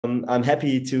I'm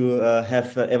happy to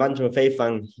have Evandro Fei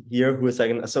Fang here, who is like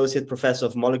an associate professor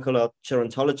of molecular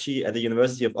gerontology at the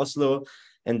University of Oslo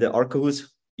and the Aarhus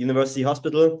University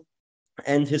Hospital.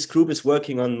 And his group is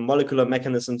working on molecular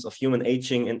mechanisms of human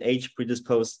aging and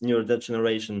age-predisposed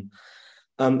neurodegeneration.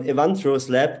 Evandro's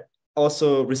lab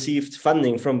also received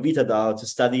funding from VitaDAO to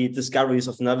study discoveries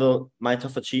of novel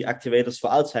mitophagy activators for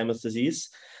Alzheimer's disease.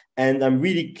 And I'm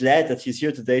really glad that he's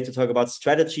here today to talk about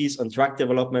strategies on drug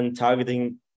development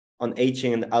targeting on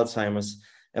aging and Alzheimer's.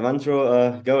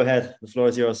 Evandro, go ahead. The floor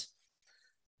is yours.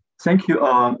 Thank you,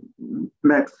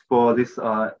 Max, for this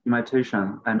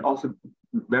invitation. And also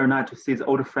very nice to see the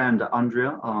old friend,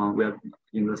 Andrea. We're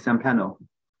in the same panel.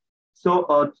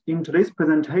 So in today's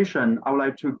presentation, I would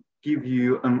like to give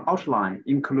you an outline,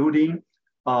 including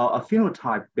a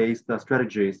phenotype-based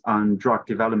strategies on drug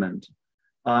development,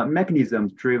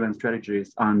 mechanisms-driven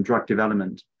strategies on drug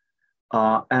development,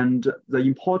 and the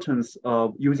importance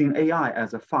of using AI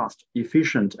as a fast,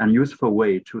 efficient, and useful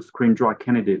way to screen drug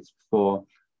candidates for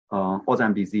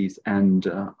Alzheimer's disease and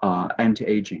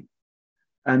anti-aging.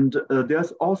 And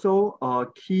there's also a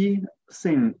key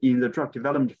thing in the drug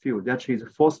development field, that is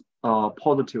false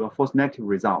positive or false negative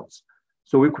results.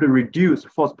 So we could reduce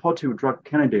false positive drug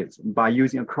candidates by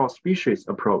using a cross-species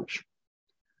approach.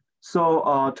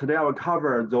 So today I will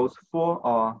cover those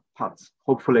four parts.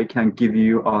 Hopefully can give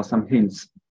you some hints.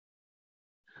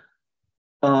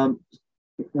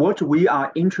 What we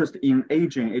are interested in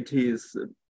aging, it is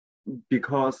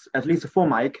because, at least for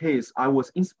my case, I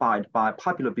was inspired by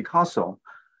Pablo Picasso,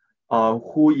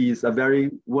 who is a very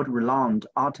world-renowned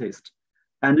artist.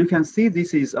 And you can see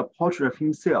this is a portrait of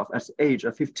himself at the age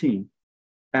of 15,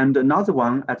 and another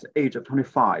one at the age of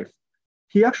 25.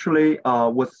 He actually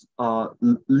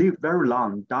lived very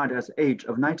long, died at the age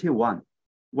of 91.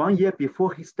 1 year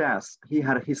before his death, he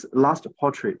had his last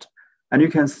portrait. And you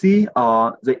can see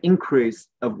the increase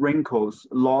of wrinkles,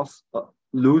 loss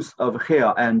of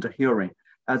hair and hearing,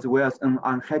 as well as an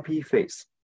unhappy face.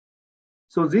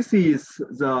 So this is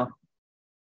the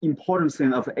important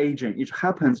thing of aging. It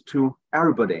happens to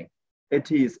everybody.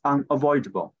 It is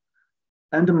unavoidable.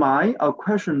 And my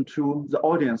question to the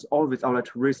audience, always I would like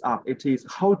to raise up, it is,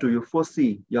 how do you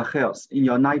foresee your health in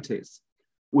your 90s?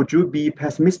 Would you be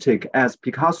pessimistic as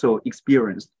Picasso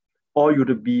experienced, or would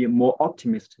you be more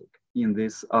optimistic in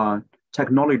this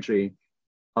technology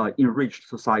enriched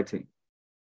society?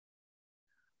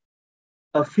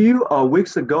 A few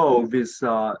weeks ago with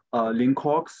Lynn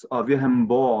Cox, Wilhelm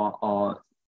Bohr,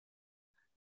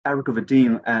 Eric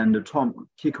Verdin, and Tom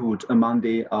Kirkwood, among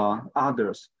the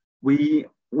others, we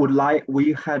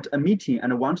had a meeting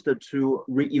and wanted to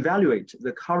reevaluate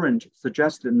the current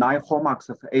suggested 9 hallmarks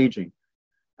of aging.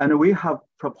 And we have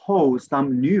proposed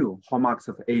some new hallmarks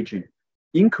of aging,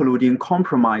 including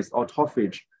compromised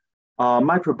autophagy,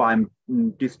 microbiome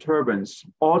disturbance,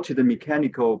 altered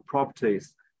mechanical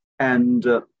properties, and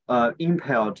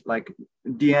impaired like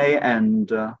DNA and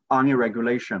RNA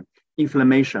regulation,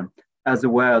 inflammation, as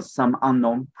well as some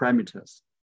unknown parameters.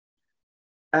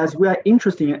 As we are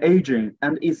interested in aging,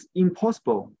 and it's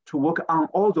impossible to work on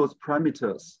all those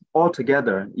parameters all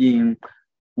together in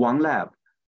one lab.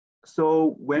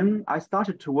 So when I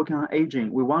started to work on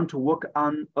aging, we want to work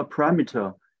on a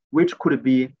parameter which could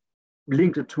be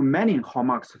linked to many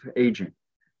hallmarks of aging.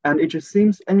 And it just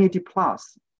seems NAD+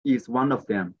 is one of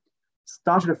them.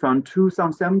 Started from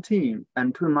 2017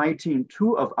 and 2019,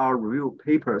 2 of our review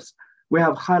papers, we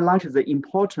have highlighted the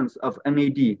importance of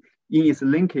NAD in its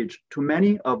linkage to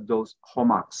many of those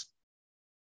hallmarks.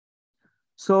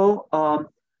 So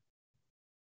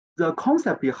the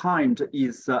concept behind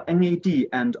is NAD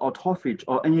and autophagy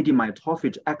or NAD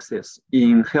mitophagy axis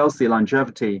in healthy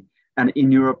longevity and in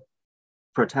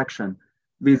neuroprotection.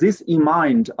 With this in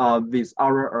mind, with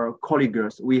our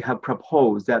colleagues, we have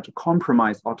proposed that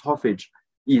compromised autophagy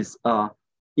is an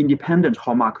independent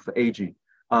hallmark of aging,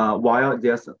 while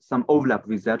there's some overlap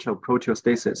with that of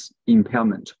proteostasis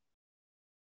impairment.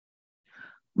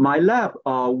 My lab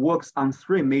works on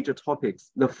 3 major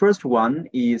topics. The first one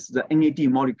is the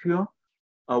NAD molecule,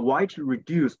 why to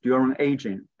reduce during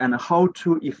aging, and how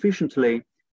to efficiently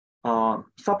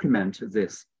supplement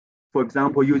this. For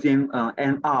example, using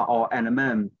NR or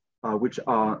NMN, which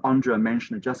Andrea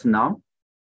mentioned just now.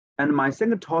 And my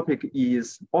second topic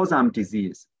is Alzheimer's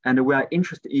disease, and we are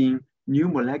interested in new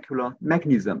molecular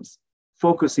mechanisms,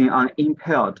 focusing on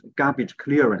impaired garbage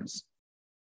clearance.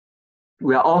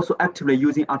 We are also actively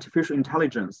using artificial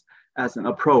intelligence as an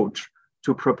approach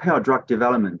to prepare drug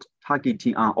development,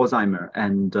 targeting on Alzheimer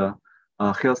and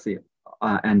healthy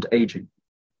and aging.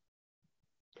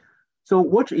 So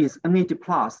what is NAD+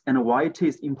 and why it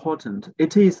is important?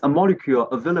 It is a molecule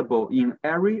available in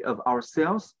every of our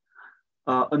cells.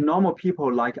 A normal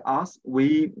people like us,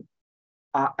 we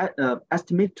are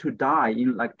estimated to die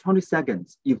in like 20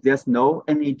 seconds if there's no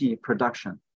NAD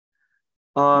production.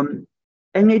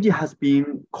 NAD has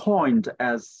been coined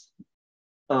as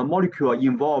a molecule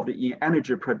involved in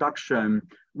energy production,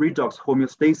 redox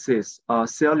homeostasis,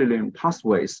 cellular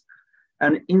pathways.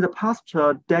 And in the past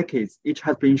decades, it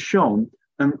has been shown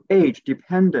an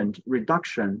age-dependent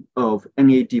reduction of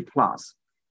NAD+,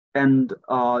 and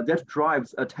that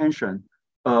drives attention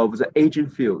of the aging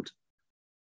field.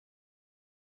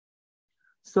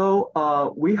 So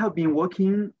we have been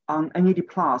working on NAD+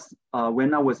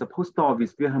 when I was a postdoc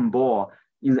with Wilhelm Bohr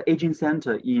in the Aging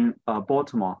Center in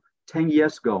Baltimore 10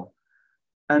 years ago.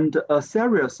 And a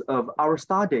series of our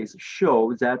studies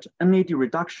show that NAD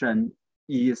reduction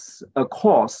is a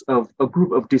cause of a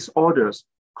group of disorders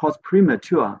called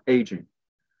premature aging.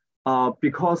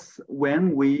 Because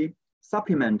when we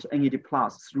supplement NAD+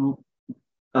 through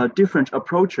different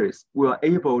approaches, we are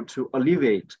able to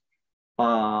alleviate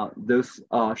those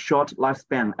short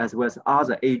lifespan as well as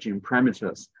other aging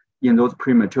parameters in those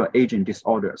premature aging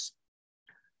disorders.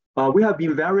 We have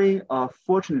been very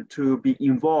fortunate to be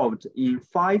involved in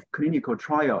 5 clinical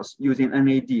trials using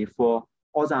NAD for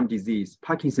Alzheimer's disease,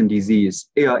 Parkinson's disease,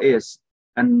 ALS,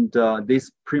 and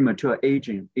this premature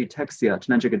aging, ataxia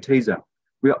telangiectasia.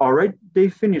 We already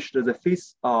finished the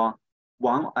phase 1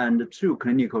 and 2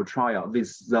 clinical trial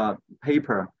with the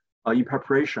paper in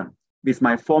preparation with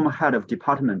my former head of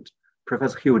department,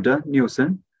 Professor Hilde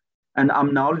Nielsen. And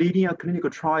I'm now leading a clinical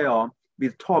trial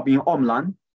with Torbjørn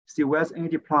Omland, see whether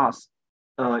NAD+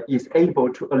 is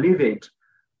able to alleviate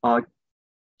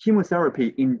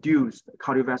chemotherapy-induced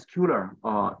cardiovascular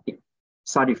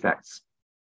side effects.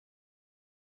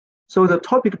 So the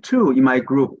topic 2 in my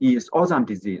group is Alzheimer's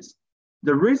disease.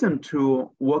 The reason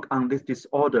to work on this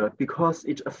disorder because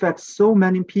it affects so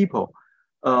many people,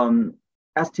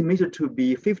 estimated to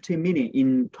be 50 million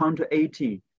in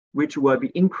 2018, which will be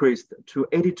increased to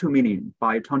 82 million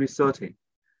by 2030.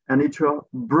 And it will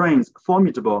bring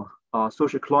formidable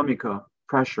socio-economic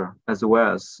pressure as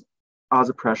well as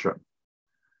other pressure.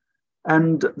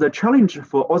 And the challenge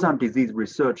for Alzheimer's disease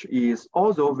research is,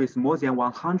 although with more than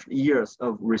 100 years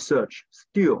of research,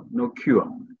 still no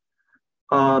cure.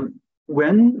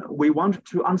 When we want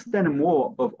to understand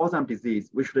more of Alzheimer's disease,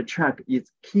 we should check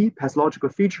its key pathological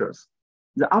features.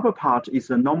 The upper part is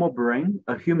a normal brain,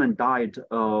 a human died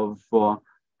of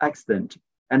accident.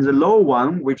 And the lower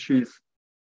one, which is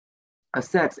a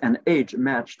sex and age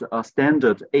matched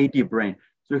standard AD brain.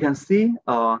 So you can see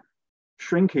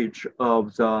shrinkage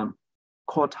of the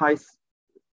cortices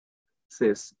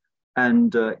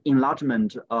and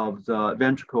enlargement of the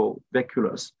ventricle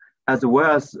vacuolus, as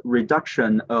well as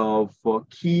reduction of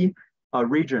key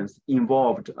regions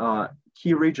involved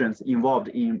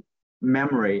in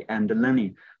memory and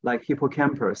learning, like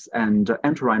hippocampus and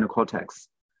entorhinal cortex.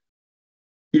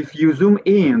 If you zoom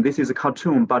in, this is a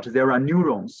cartoon, but there are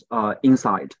neurons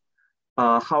inside.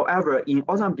 However, in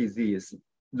Alzheimer's disease,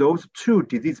 those 2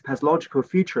 disease pathological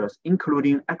features,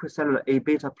 including extracellular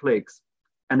A-beta plaques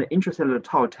and intracellular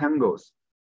tau tangles,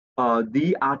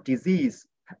 they are disease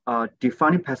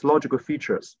defining pathological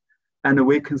features, and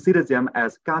we consider them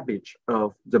as garbage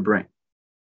of the brain.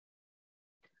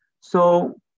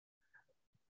 So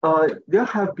there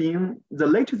have been the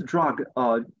latest drug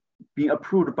being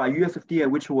approved by US FDA,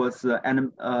 which was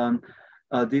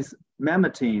this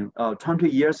memantine 20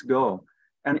 years ago.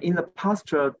 And in the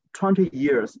past 20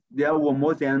 years, there were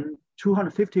more than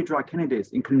 250 drug candidates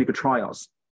in clinical trials.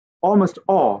 Almost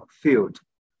all failed,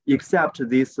 except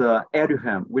this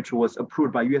Aduhelm, which was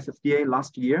approved by US FDA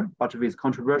last year, but it is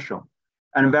controversial.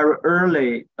 And very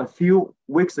early, a few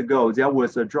weeks ago, there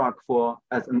was a drug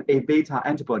as an A-beta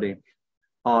antibody,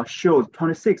 showed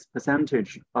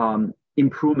 26%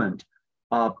 improvement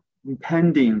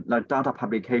pending the data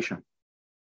publication.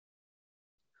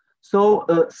 So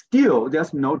still,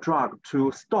 there's no drug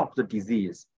to stop the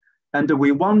disease. And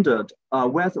we wondered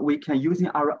whether we can, using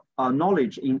our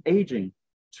knowledge in aging,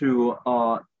 to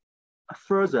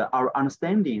further our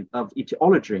understanding of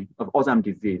etiology of Alzheimer's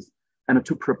disease and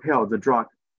to prepare the drug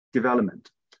development.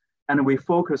 And we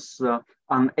focus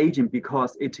on aging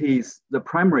because it is the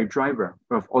primary driver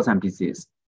of Alzheimer's disease.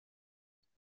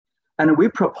 And we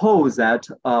propose that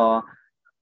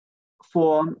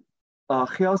for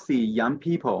healthy young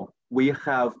people, we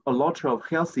have a lot of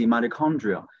healthy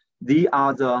mitochondria. They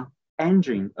are the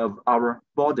engine of our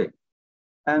body.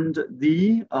 And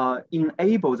they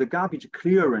enable the garbage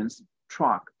clearance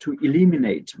tract to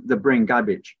eliminate the brain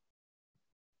garbage.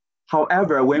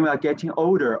 However, when we are getting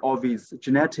older or with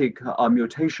genetic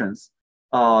mutations,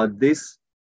 this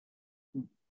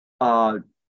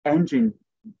engine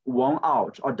worn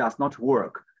out or does not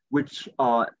work, which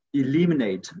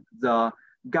eliminate the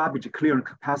garbage clearing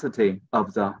capacity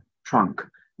of the trunk,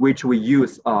 which we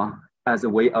use as a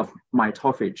way of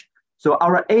mitophagy. So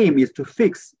our aim is to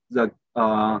fix the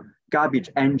garbage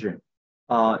engine.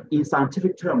 In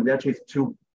scientific terms, that is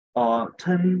to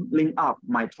turning up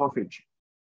mitophagy.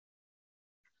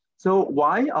 So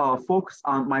why focus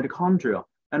on mitochondria?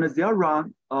 And there are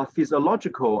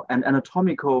physiological and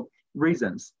anatomical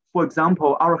reasons. For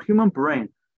example, our human brain,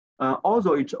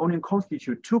 although it only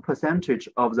constitutes 2%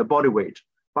 of the body weight,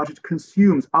 but it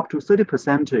consumes up to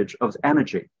 30% of the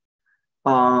energy.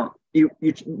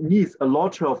 It needs a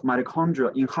lot of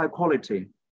mitochondria in high quality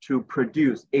to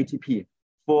produce ATP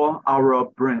for our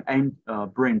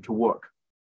brain to work.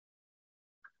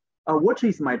 What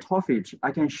is mitophagy?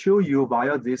 I can show you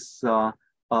via this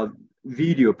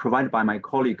video provided by my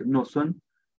colleague No Sun.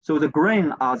 So the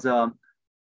green are the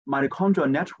mitochondrial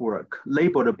network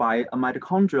labeled by a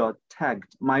mitochondria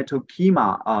tagged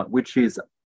mitochema, which is a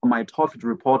mitophagy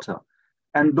reporter.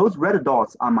 And those red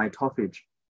dots are mitophagy.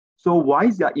 So why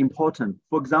is that important?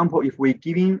 For example, if we're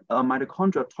giving a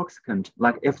mitochondrial toxicant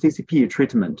like FCCP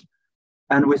treatment,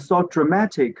 and we saw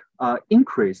dramatic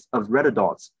increase of red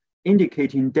dots,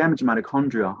 indicating damaged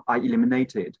mitochondria are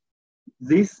eliminated.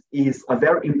 This is a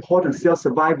very important cell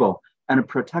survival and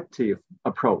protective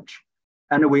approach.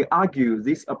 And we argue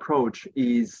this approach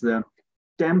is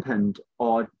dampened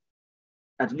or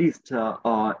at least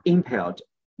impaired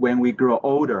when we grow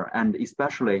older, and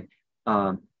especially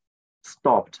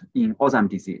stopped in Alzheimer's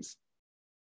disease.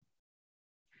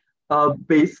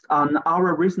 Based on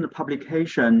our recent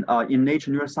publication in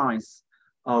Nature Neuroscience,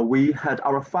 we had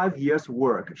our 5 years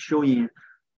work showing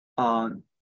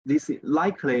this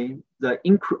likely the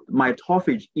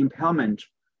mitophagy impairment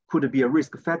could be a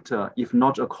risk factor, if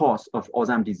not a cause of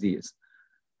Alzheimer's disease.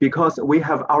 Because we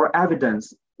have our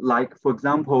evidence, like for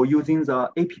example, using the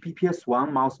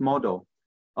APPPS1 mouse model.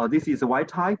 This is a wild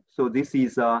type, so this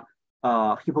is a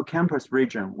hippocampus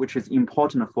region, which is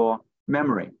important for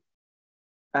memory.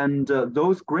 And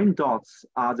those green dots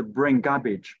are the brain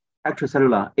garbage,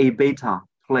 extracellular A-beta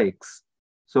plaques.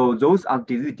 So those are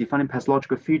disease-defining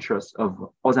pathological features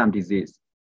of Alzheimer's disease.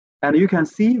 And you can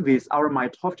see with our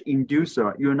mitophagy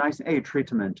inducer uronidase A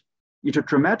treatment, it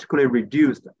dramatically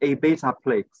reduced A-beta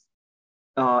plaques.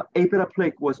 A-beta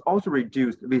plaque was also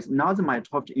reduced with another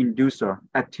mitophagy inducer,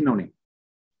 actinoline.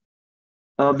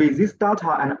 With this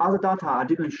data and other data I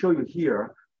didn't show you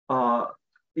here,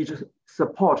 it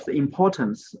supports the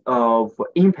importance of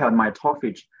impaired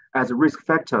mitophagy as a risk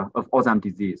factor of Alzheimer's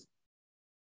disease.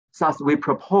 Thus, we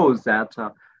propose that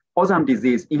Alzheimer's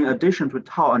disease, in addition to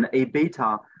tau and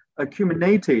A-beta,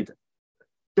 accumulated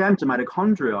damaged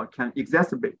mitochondria can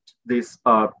exacerbate this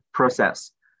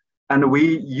process. And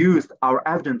we used our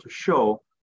evidence to show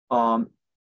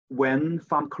when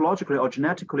pharmacologically or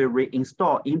genetically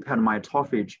reinstall impaired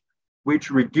mitophagy, which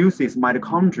reduces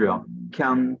mitochondria,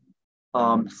 can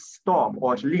stop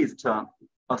or at least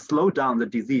slow down the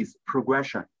disease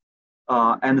progression.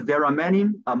 And there are many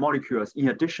molecules in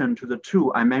addition to the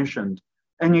two I mentioned.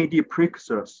 NAD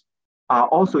precursors are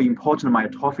also important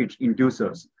mitophagy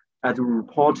inducers, as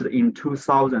reported in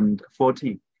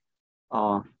 2014.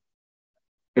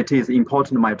 It is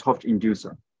important mitophagy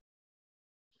inducer.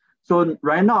 So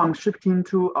right now I'm shifting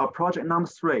to project number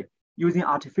 3, using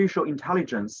artificial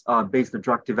intelligence based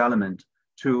drug development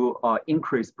to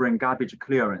increase brain garbage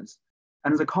clearance.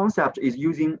 And the concept is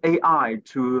using AI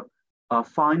to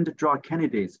find drug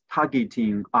candidates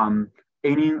targeting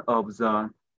any of the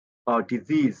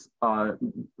disease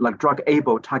like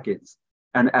drug-able targets,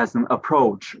 and as an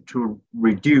approach to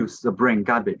reduce the brain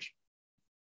garbage.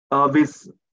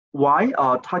 Why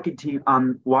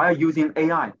using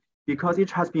AI? Because it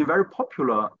has been very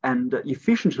popular and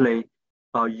efficiently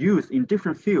used in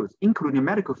different fields, including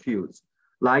medical fields,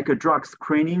 like drug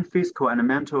screening, physical and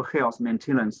mental health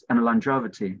maintenance, and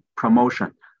longevity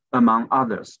promotion, among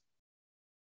others.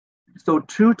 So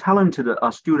 2 talented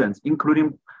students,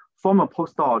 including former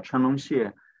postdoc Chen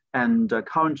Longxie and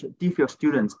current DPhil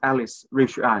student Alice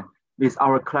Rich-Ai, with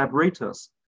our collaborators,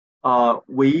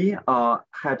 we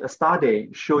had a study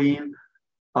showing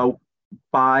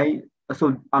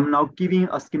so I'm now giving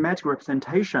a schematic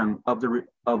representation of the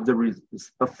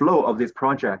flow of this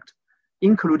project,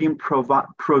 including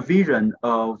provision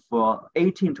of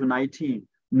 18 to 19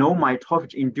 no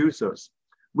mitophagy inducers.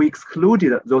 We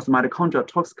excluded those mitochondrial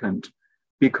toxicants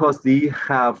because they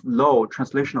have low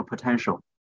translational potential.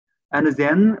 And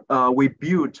then we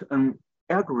built an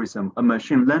algorithm, a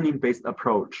machine learning-based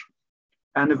approach.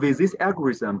 And with this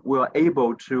algorithm, we are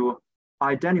able to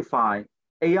identify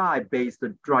AI-based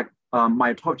drug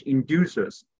mitotic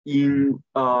inducers in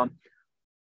a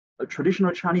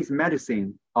traditional Chinese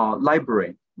medicine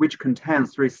library, which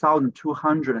contains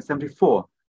 3,274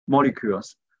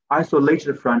 molecules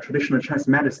isolated from traditional Chinese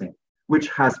medicine, which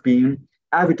has been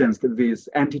evidenced with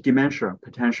anti-dementia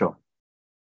potential.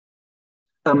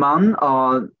 Among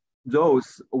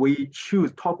those, we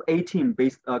choose top 18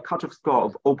 based cutoff score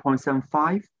of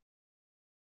 0.75.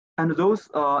 And those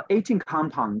 18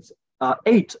 compounds,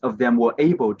 8 of them were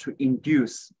able to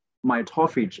induce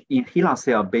mitophagy in HeLa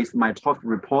cell-based mitophagy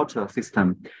reporter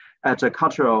system at a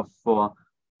cutoff of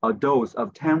a dose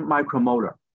of 10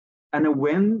 micromolar. And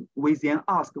when we then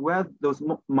ask whether those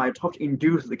mitophagy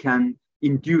induced can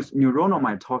induce neuronal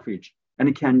mitophagy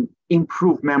and can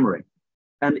improve memory.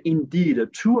 And indeed,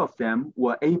 2 of them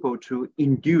were able to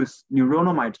induce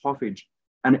neuronal mitophagy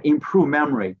and improve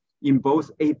memory in both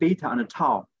A beta and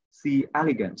tau C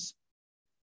elegans.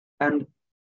 And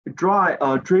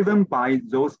driven by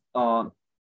those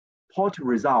positive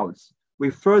results,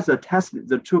 we further tested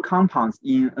the 2 compounds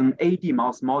in an AD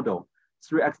mouse model,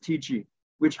 3XTG,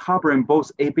 which harboring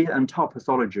both A beta and tau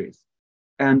pathologies.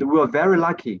 And we were very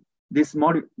lucky. Those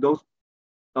 2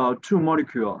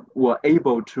 molecules were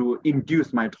able to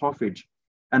induce mitophagy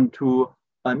and to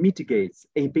mitigate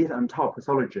A beta and tau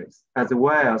pathologies, as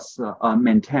well as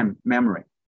maintain memory.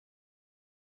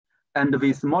 And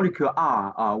with molecule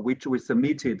R, which we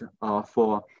submitted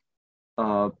for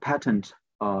patent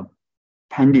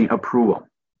pending approval.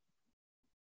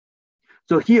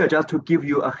 So here, just to give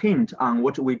you a hint on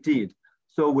what we did.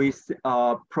 So we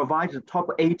provided top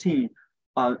 18,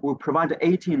 we provided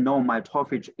 18 known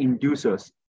mitophagy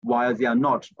inducers while they are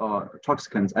not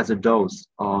toxicants as a dose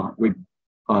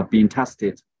being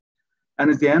tested.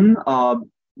 And then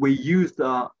we used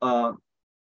a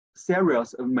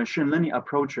series of machine learning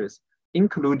approaches,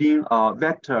 including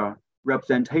vector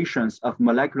representations of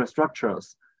molecular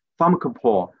structures,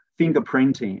 pharmacophore,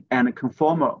 fingerprinting, and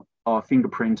conformal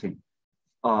fingerprinting,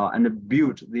 and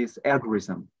built this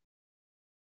algorithm.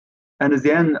 And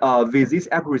then with this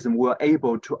algorithm, we're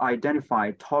able to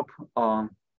identify top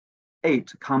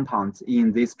 8 compounds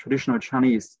in this traditional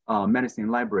Chinese medicine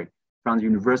library from the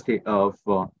University of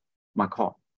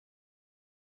Macau.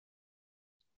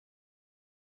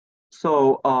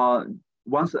 So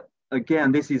once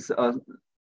again, this is a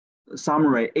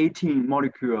summary, 18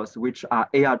 molecules which are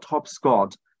AI top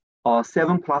scored,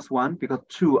 7+1, because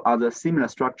 2 are the similar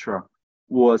structure,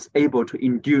 was able to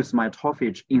induce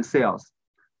mitophagy in cells.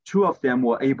 2 of them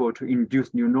were able to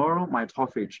induce neuronal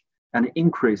mitophagy and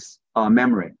increase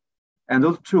memory. And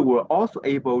those 2 were also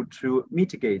able to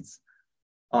mitigate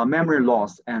memory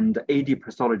loss and AD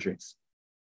pathologies.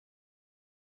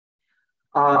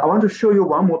 I want to show you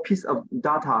one more piece of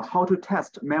data, how to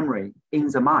test memory in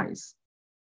the mice.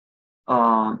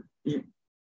 So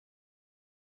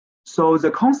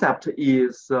the concept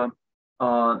is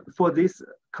for this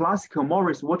classical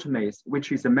Morris water maze,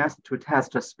 which is a method to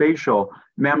test spatial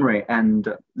memory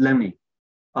and learning.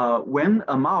 When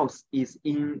a mouse is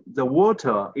in the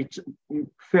water, it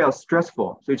feels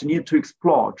stressful. So it needs to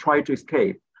explore, try to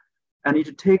escape. And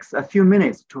it takes a few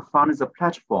minutes to find the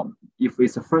platform if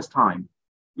it's the first time.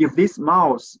 If this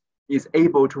mouse is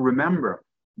able to remember,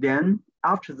 then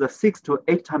after the 6 to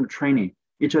 8 time training,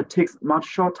 it takes much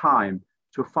short time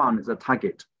to find the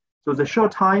target. So the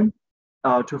short time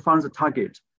to find the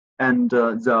target and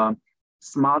the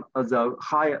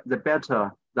higher, the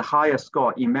better, the higher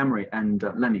score in memory and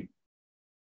learning.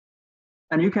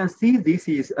 And you can see this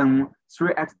is an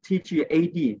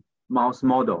 3XTG-AD mouse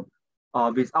model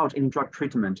without any drug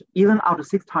treatment. Even after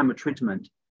 6 time treatment,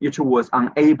 it was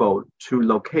unable to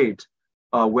locate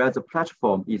where the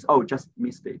platform is. Oh, just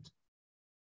missed it.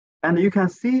 And you can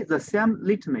see the same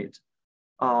limit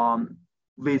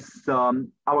with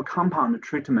our compound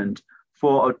treatment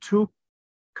for 2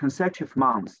 consecutive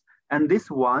months. And this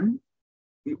one,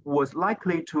 it was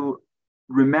likely to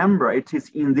remember it is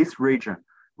in this region,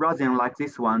 rather than like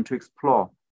this one to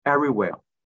explore everywhere.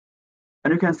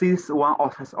 And you can see this one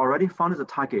has already found the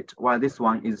target, while this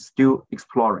one is still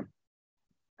exploring.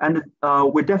 And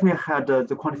we definitely had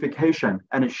the quantification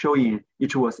and showing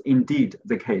it was indeed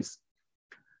the case.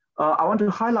 I want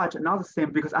to highlight another thing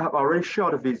because I have already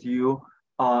shared with you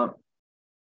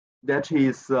that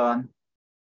is a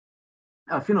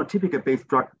phenotypic-based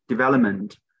drug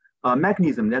development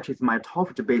mechanism, that is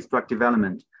mitophagy-based drug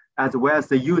development, as well as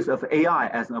the use of AI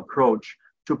as an approach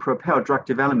to propel drug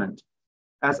development.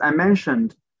 As I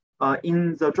mentioned,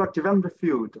 in the drug development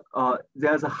field,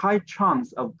 there's a high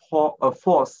chance of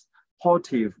false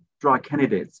positive drug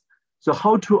candidates. So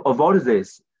how to avoid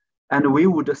this? And we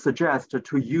would suggest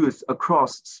to use a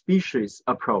cross-species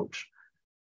approach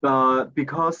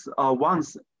because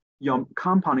once your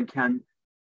compound can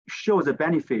show the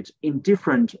benefit in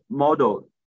different model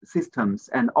systems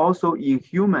and also in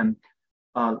human,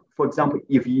 for example,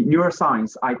 if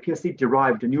neuroscience,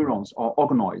 iPSC-derived neurons or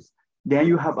organoids, then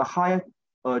you have a higher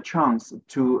chance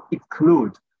to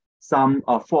exclude some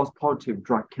false positive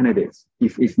drug candidates,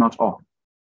 if not all.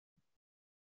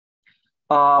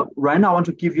 Right now, I want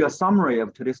to give you a summary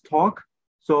of today's talk.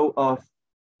 So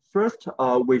first,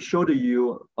 we showed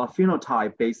you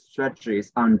phenotype-based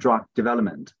strategies on drug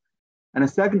development. And the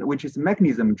second, which is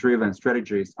mechanism-driven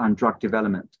strategies on drug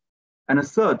development. And the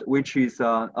third, which is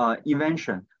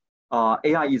invention.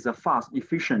 AI is a fast,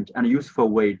 efficient, and useful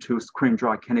way to screen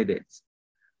drug candidates.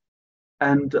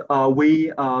 And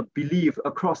we believe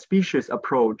a cross-species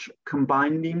approach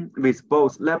combining with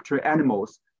both laboratory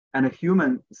animals and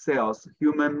human cells,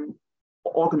 human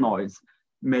organoids,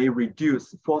 may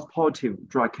reduce false positive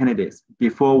drug candidates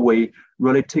before we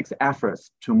really take the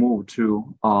efforts to move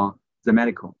to the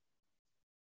medical.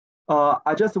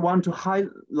 I just want to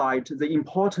highlight the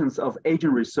importance of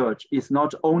aging research is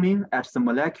not only at the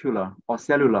molecular or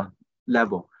cellular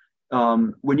level.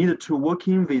 We need to work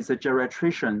in with the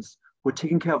geriatricians who are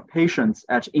taking care of patients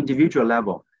at individual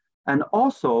level, and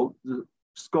also the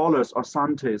scholars or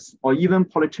scientists or even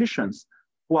politicians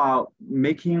who are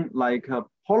making like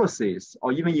policies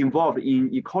or even involved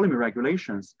in economy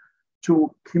regulations to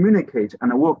communicate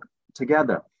and work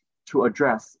together to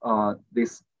address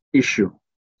this issue.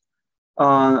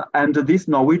 And this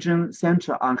Norwegian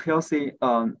Center on Healthy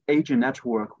Aging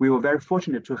Network, we were very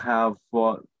fortunate to have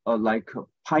like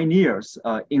pioneers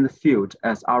in the field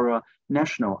as our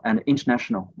national and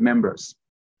international members.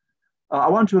 I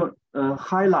want to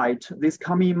highlight this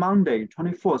coming Monday,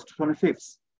 24th to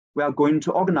 25th, we are going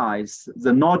to organize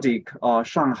the Nordic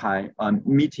Shanghai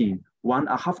meeting,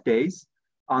 1.5 days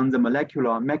on the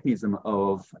molecular mechanism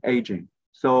of aging.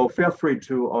 So feel free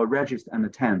to register and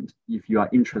attend if you are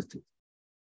interested.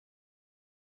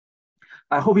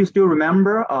 I hope you still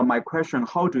remember my question,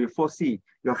 how do you foresee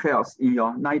your health in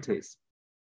your 90s?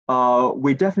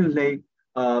 We definitely,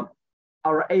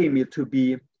 our aim is to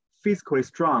be physically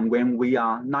strong when we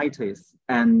are 90s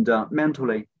and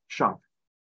mentally sharp.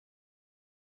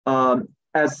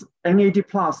 As NAD+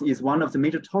 is one of the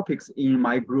major topics in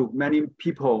my group, many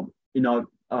people, you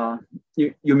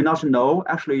may not know,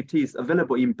 actually it is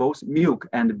available in both milk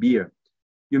and beer.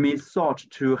 You may thought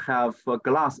to have a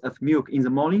glass of milk in the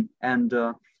morning and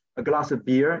a glass of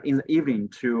beer in the evening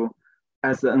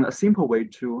as a simple way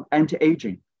to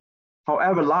anti-aging.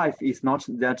 However, life is not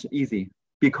that easy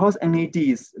because NAD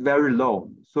is very low.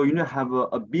 So you need to have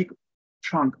a big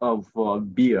chunk of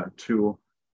beer to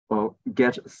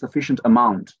get sufficient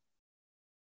amount.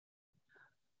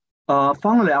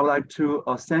 Finally, I would like to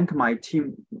thank my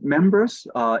team members,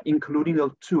 including the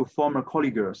 2 former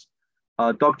colleagues.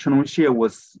 Dr. Chenlong Xie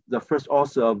was the first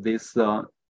author of this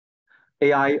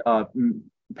AI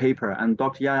paper, and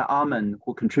Dr. Yaya Arman,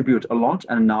 who contributed a lot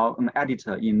and now an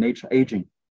editor in Nature Aging.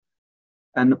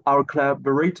 And our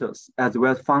collaborators as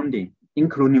well as funding,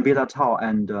 including VitaDAO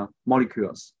and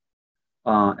molecules,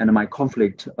 and my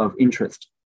conflict of interest.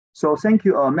 So thank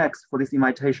you, Max, for this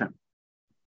invitation.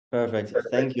 Perfect.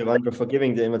 Thank you, Evandro, for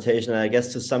giving the invitation. I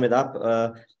guess to sum it up,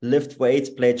 lift weights,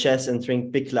 play chess, and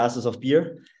drink big glasses of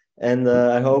beer. And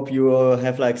I hope you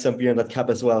have like some beer in that cup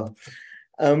as well.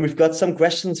 We've got some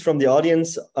questions from the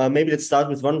audience. Maybe let's start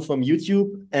with one from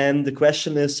YouTube. And the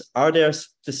question is, are there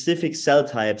specific cell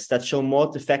types that show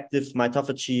more defective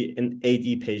mitophagy in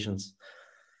AD patients?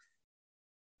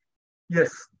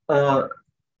 Yes.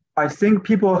 I think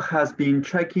people has been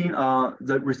tracking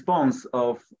the response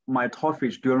of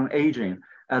mitophagy during aging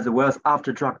as well as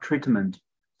after drug treatment.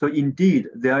 So indeed,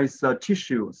 there is a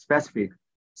tissue specific.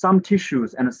 Some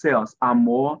tissues and cells are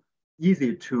more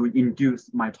easy to induce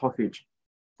mitophagy.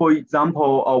 For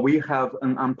example, we have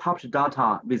an unpublished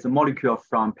data with a molecule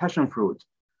from passion fruit.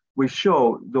 We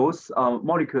show those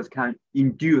molecules can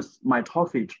induce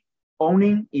mitophagy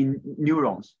only in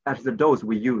neurons at the dose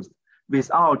we used,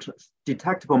 without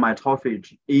detectable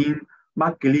mitophagy in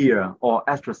microglia or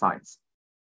astrocytes.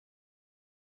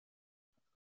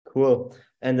 Cool.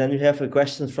 And then we have a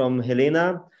question from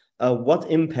Helena. What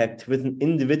impact with an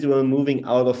individual moving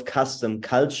out of custom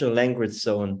culture language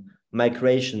zone,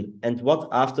 migration, and what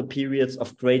after periods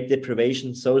of great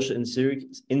deprivation, social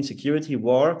insecurity,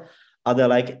 war? Are there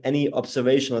like any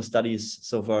observational studies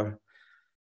so far?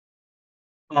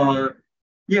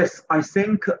 Yes, I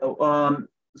think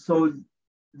so.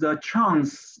 the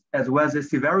chance as well as the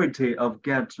severity of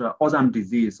get Alzheimer's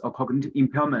disease or cognitive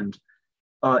impairment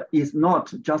is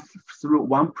not just through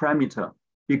one parameter,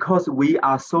 because we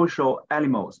are social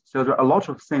animals. So there are a lot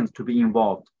of things to be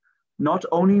involved, not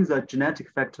only the genetic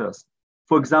factors.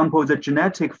 For example, the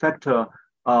genetic factor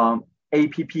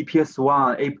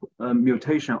APPPS1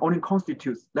 mutation only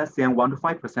constitutes less than 1 to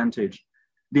 5%.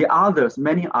 The others,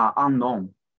 many are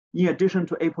unknown. In addition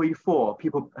to ApoE4,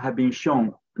 people have been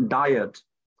shown diet,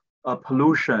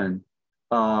 pollution,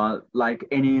 like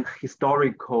any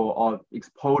historical or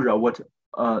exposure,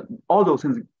 all those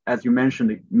things, as you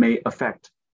mentioned, may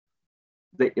affect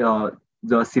the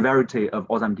severity of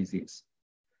Alzheimer's disease.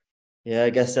 Yeah,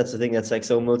 I guess that's the thing that's like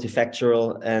so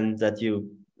multifactorial, and that you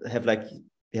have like,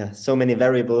 yeah, so many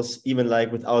variables, even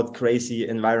like without crazy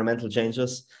environmental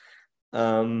changes.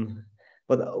 But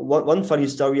one funny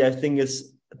story I think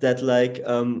is that like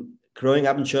growing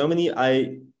up in Germany,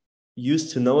 I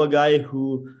used to know a guy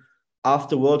who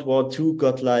after World War II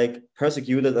got like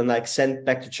persecuted and like sent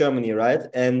back to Germany, right?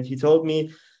 And he told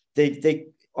me they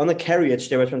on a carriage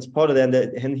they were transported,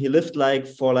 and he lived like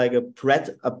for like a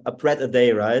bread a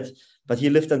day, right? But he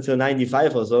lived until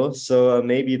 95 or so. So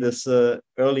maybe this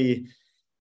early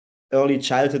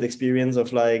childhood experience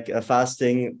of like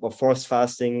fasting or forced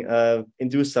fasting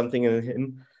induced something in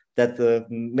him that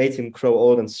made him grow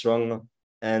old and strong,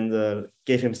 and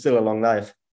gave him still a long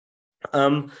life.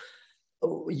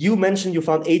 You mentioned you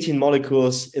found 18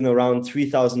 molecules in around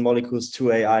 3,000 molecules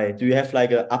to AI. Do you have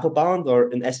like an upper bound or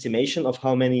an estimation of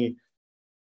how many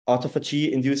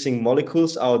autophagy inducing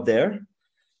molecules are out there?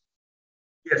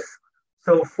 Yes.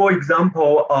 So for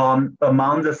example,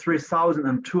 among the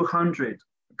 3,200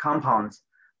 compounds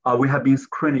we have been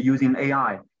screened using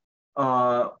AI,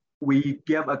 we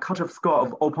gave a cutoff score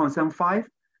of 0.75,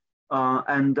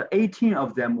 and 18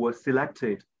 of them were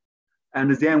selected. And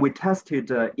then we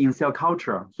tested in cell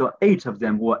culture. So 8 of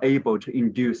them were able to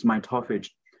induce mitophagy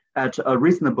at a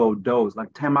reasonable dose,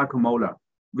 like 10 micromolar,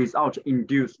 without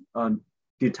induced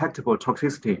detectable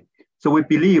toxicity. So we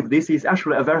believe this is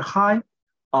actually a very high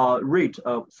rate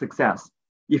of success.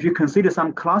 If you consider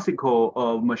some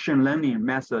classical machine learning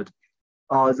method,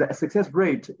 the success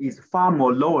rate is far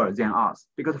more lower than us,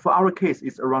 because for our case,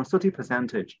 it's around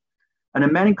 30%.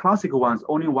 And many classical ones,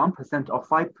 only 1% or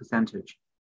 5%.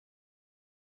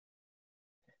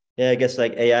 Yeah, I guess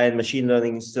like AI and machine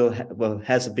learning still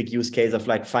has a big use case of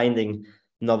like finding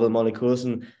novel molecules.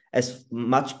 And as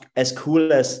much as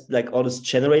cool as like all this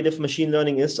generative machine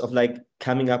learning is of like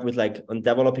coming up with like on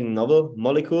developing novel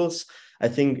molecules, I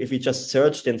think if we just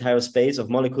search the entire space of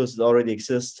molecules that already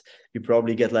exist, we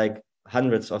probably get like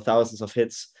hundreds or thousands of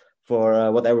hits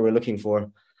for whatever we're looking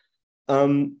for.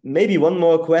 Maybe one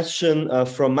more question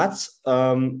from Mats.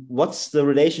 What's the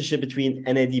relationship between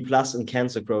NAD plus and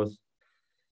cancer growth?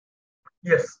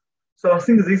 Yes. So I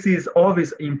think this is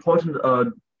always an important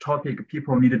topic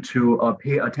people need to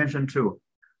pay attention to.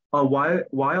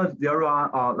 While there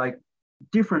are like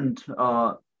different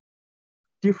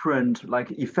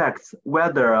like effects,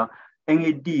 whether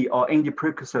NAD or NAD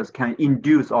precursors can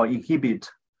induce or inhibit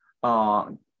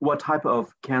what type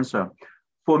of cancer.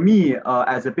 For me,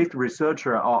 as a basic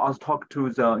researcher, I'll talk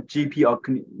to the GP or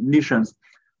clinicians.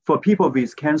 For people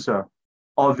with cancer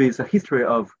or with a history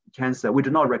of cancer, we do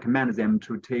not recommend them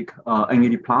to take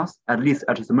NAD+, at least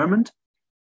at the moment.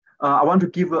 I want to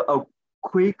give a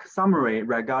quick summary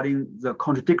regarding the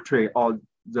contradictory of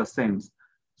the things.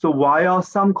 So while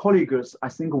some colleagues, I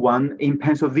think one in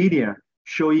Pennsylvania,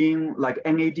 showing like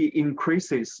NAD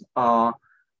increases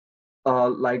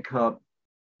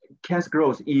cancer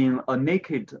growth in a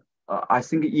naked, I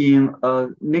think in a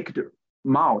naked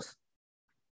mouse.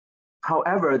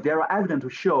 However, there are evidence to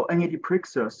show NAD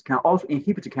precursors can also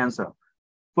inhibit cancer.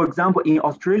 For example, in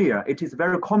Australia, it is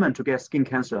very common to get skin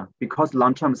cancer because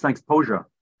long-term sun exposure.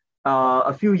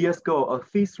 A few years ago, a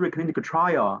phase 3 clinical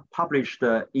trial published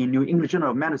in New England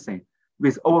Journal of Medicine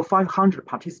with over 500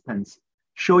 participants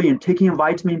showing taking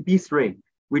vitamin B3,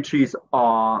 which is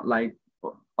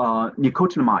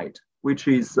nicotinamide, which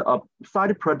is a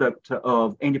side product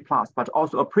of NAD+, but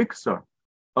also a precursor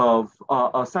of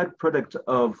a side product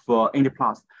of NAD+,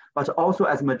 but also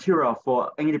as material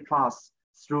for NAD+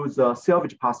 through the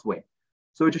salvage pathway.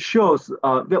 So it shows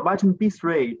that vitamin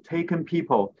B3 taken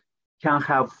people can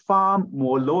have far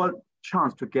more lower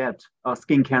chance to get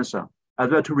skin cancer,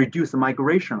 as well to reduce the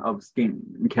migration of skin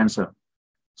cancer.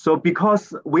 So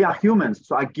because we are humans,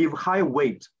 so I give high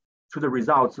weight to the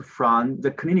results from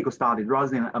the clinical study rather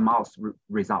than a mouse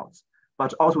results.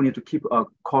 But also we need to keep a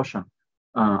caution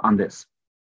on this.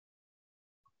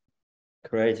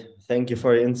 Great. Thank you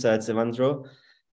for your insights, Evandro.